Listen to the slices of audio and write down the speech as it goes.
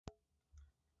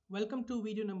Welcome to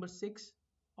video number 6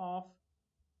 of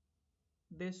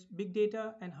this Big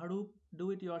Data and Hadoop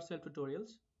Do-It-Yourself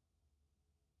tutorials.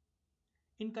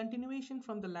 In continuation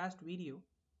from the last video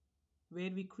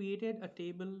where we created a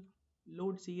table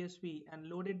load CSV and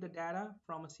loaded the data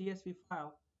from a CSV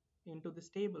file into this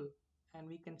table and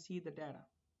we can see the data.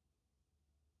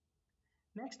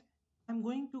 Next, I'm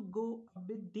going to go a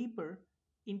bit deeper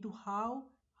into how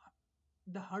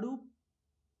the Hadoop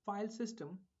file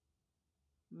system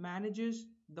manages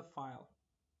the file.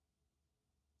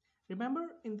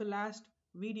 Remember in the last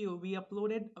video we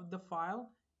uploaded the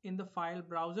file in the file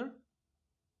browser.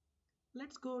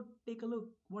 Let's go take a look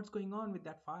what's going on with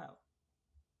that file.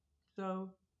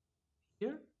 So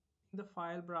here in the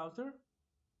file browser,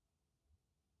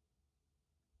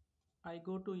 I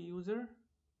go to user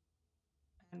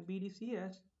and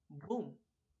BDCS, boom,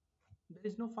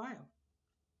 there is no file.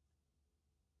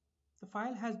 The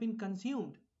file has been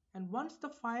consumed, and once the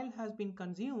file has been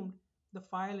consumed, the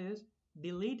file is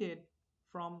deleted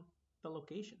from the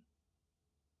location.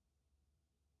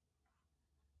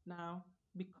 Now,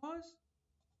 because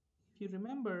if you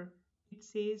remember, it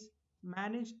says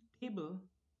manage table,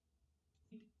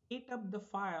 it ate up the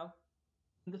file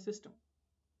in the system.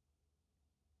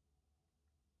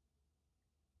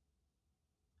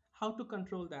 How to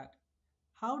control that?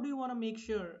 How do you want to make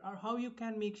sure, or how you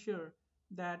can make sure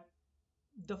that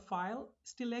the file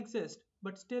still exists,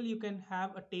 but still you can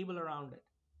have a table around it?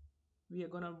 We are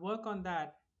going to work on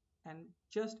that, and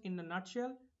just in a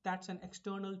nutshell, that's an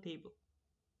external table.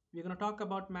 We're going to talk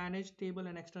about managed table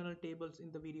and external tables in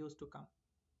the videos to come.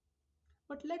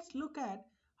 But let's look at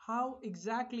how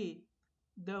exactly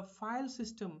the file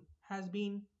system has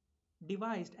been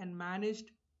devised and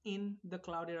managed in the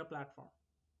Cloudera platform.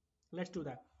 Let's do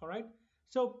that. All right.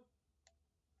 So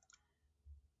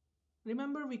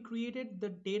remember we created the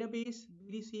database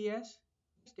BDCS.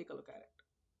 Let's take a look at it.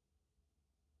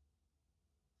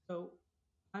 So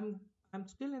I'm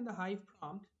still in the Hive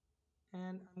prompt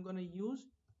and I'm going to use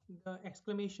the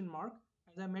exclamation mark.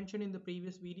 As I mentioned in the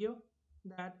previous video,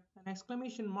 that an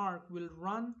exclamation mark will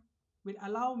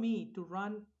allow me to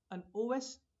run an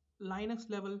OS Linux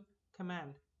level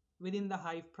command within the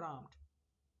Hive prompt.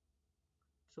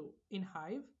 So in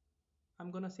Hive, I'm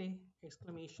going to say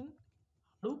exclamation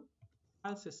Hadoop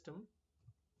file system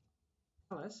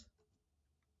ls,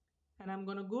 and I'm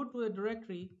going to go to the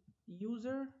directory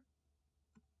user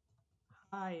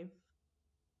Hive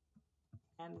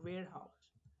and warehouse.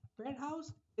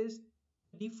 Warehouse is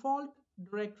default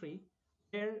directory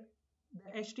where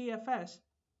the HDFS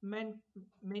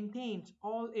maintains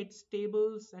all its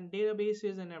tables and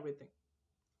databases and everything.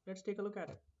 Let's take a look at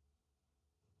it.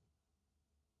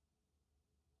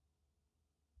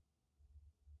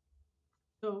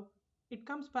 So it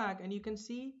comes back and you can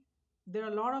see there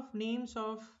are a lot of names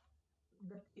of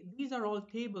these are all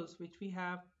tables which we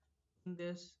have in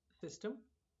this system,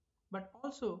 but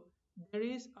also there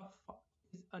is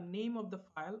a name of the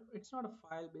file. It's not a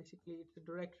file, basically it's a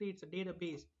directory, it's a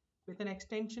database with an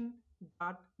extension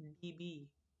 .db.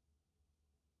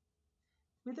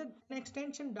 With an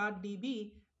extension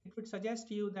 .db, it would suggest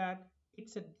to you that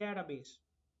it's a database.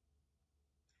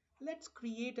 Let's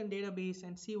create a database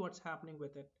and see what's happening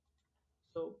with it.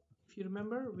 So if you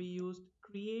remember, we used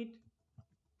create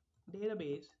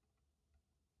database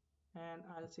and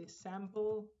I'll say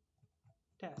sample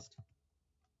test.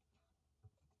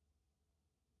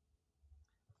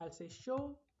 I'll say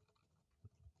show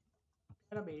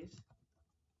database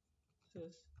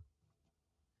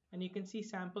and you can see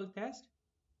sample test.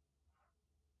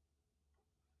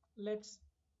 Let's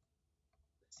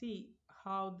see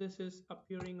how this is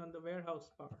appearing on the warehouse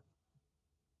part.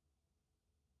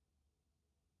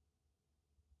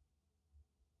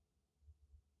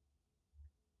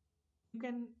 You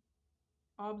can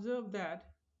observe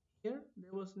that here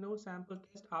there was no sample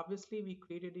test. Obviously we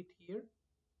created it here,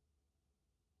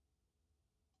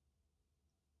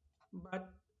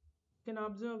 but you can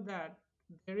observe that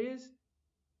there is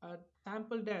a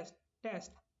sample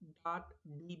test.db,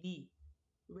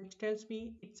 which tells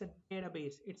me it's a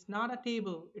database. It's not a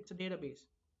table, it's a database.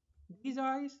 These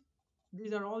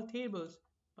are all tables,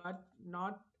 but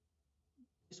not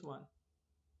this one.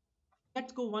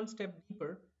 Let's go one step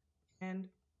deeper and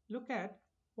look at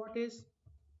what is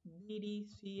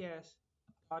bdcs.db.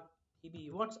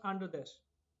 What's under this?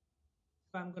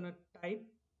 So I'm going to type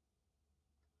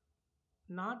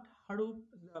not Hadoop,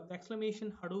 the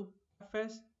exclamation Hadoop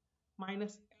fs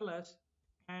minus ls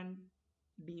and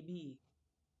db.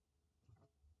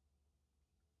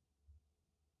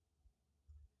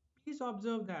 Please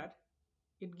observe that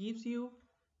it gives you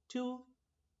two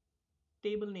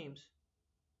table names.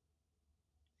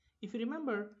 If you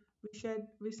remember,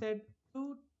 we said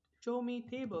to show me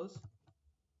tables,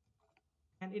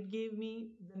 and it gave me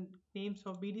the names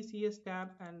of BDCS tab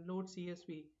and load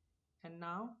CSV. And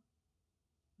now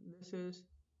this is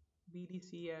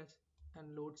BDCS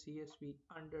and load CSV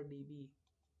under DB.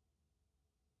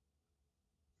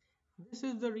 This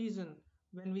is the reason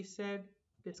when we said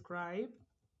describe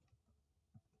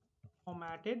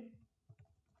formatted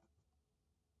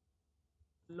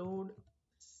load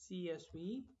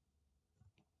CSV,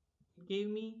 it gave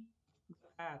me the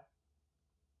path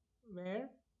where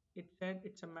it said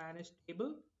it's a managed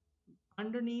table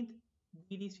underneath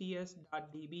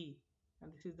bdcs.db,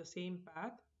 and this is the same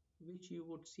path which you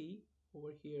would see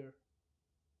over here.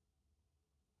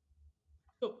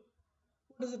 So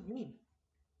what does it mean?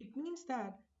 It means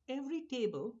that every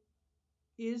table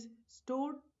is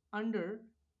stored under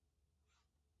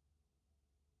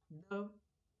the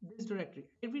this directory.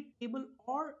 Every table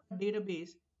or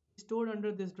database is stored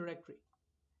under this directory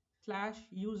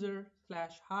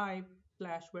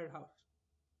 /user/hive/warehouse.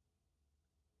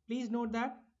 Please note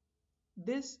that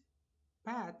this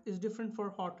path is different for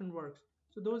Hortonworks.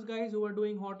 So those guys who are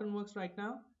doing Hortonworks right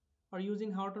now are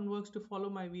using Hortonworks to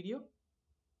follow my videos.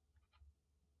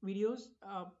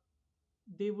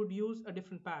 They would use a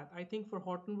different path. I think for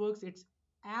Hortonworks it's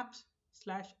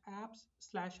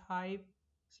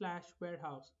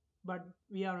apps/apps/hive/warehouse. But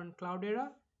we are on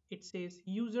Cloudera. It says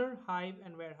user, hive,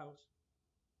 and warehouse.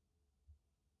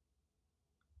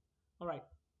 All right.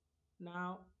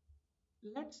 Now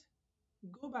let's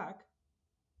go back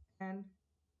and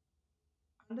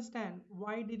understand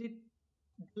why did it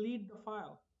delete the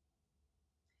file.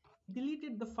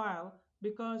 Deleted the file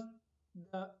because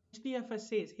the HDFS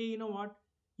says, hey, you know what,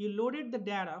 you loaded the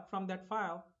data from that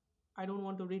file, I don't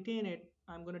want to retain it,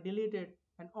 I'm going to delete it,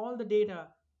 and all the data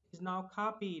is now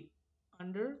copied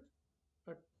under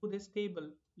to this table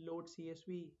load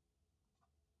CSV.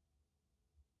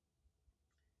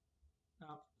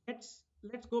 Now let's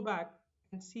go back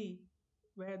and see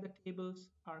where the tables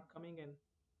are coming in.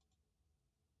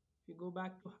 If you go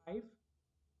back to Hive,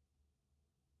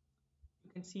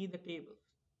 you can see the tables.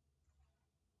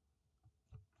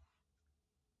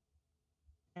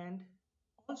 And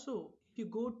also, if you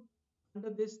go under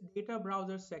this data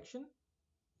browser section,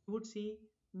 you would see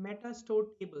meta stored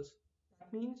tables.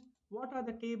 That means what are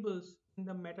the tables in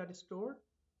the meta store?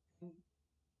 And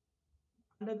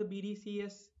under the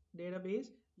BDCS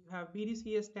database, you have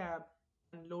BDCS tab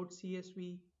and load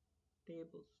CSV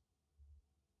tables.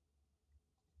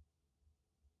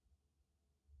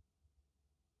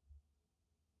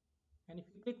 And if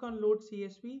you click on load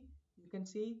CSV, you can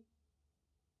see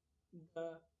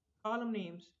the column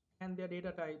names and their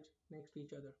data types next to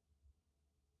each other.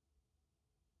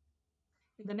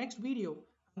 In the next video,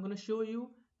 I'm going to show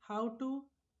you how to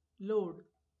load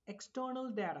external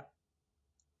data.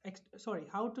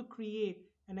 How to create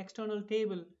an external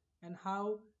table and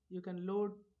how you can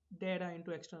load data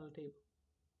into external table.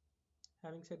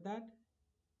 Having said that,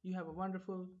 you have a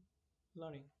wonderful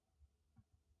learning.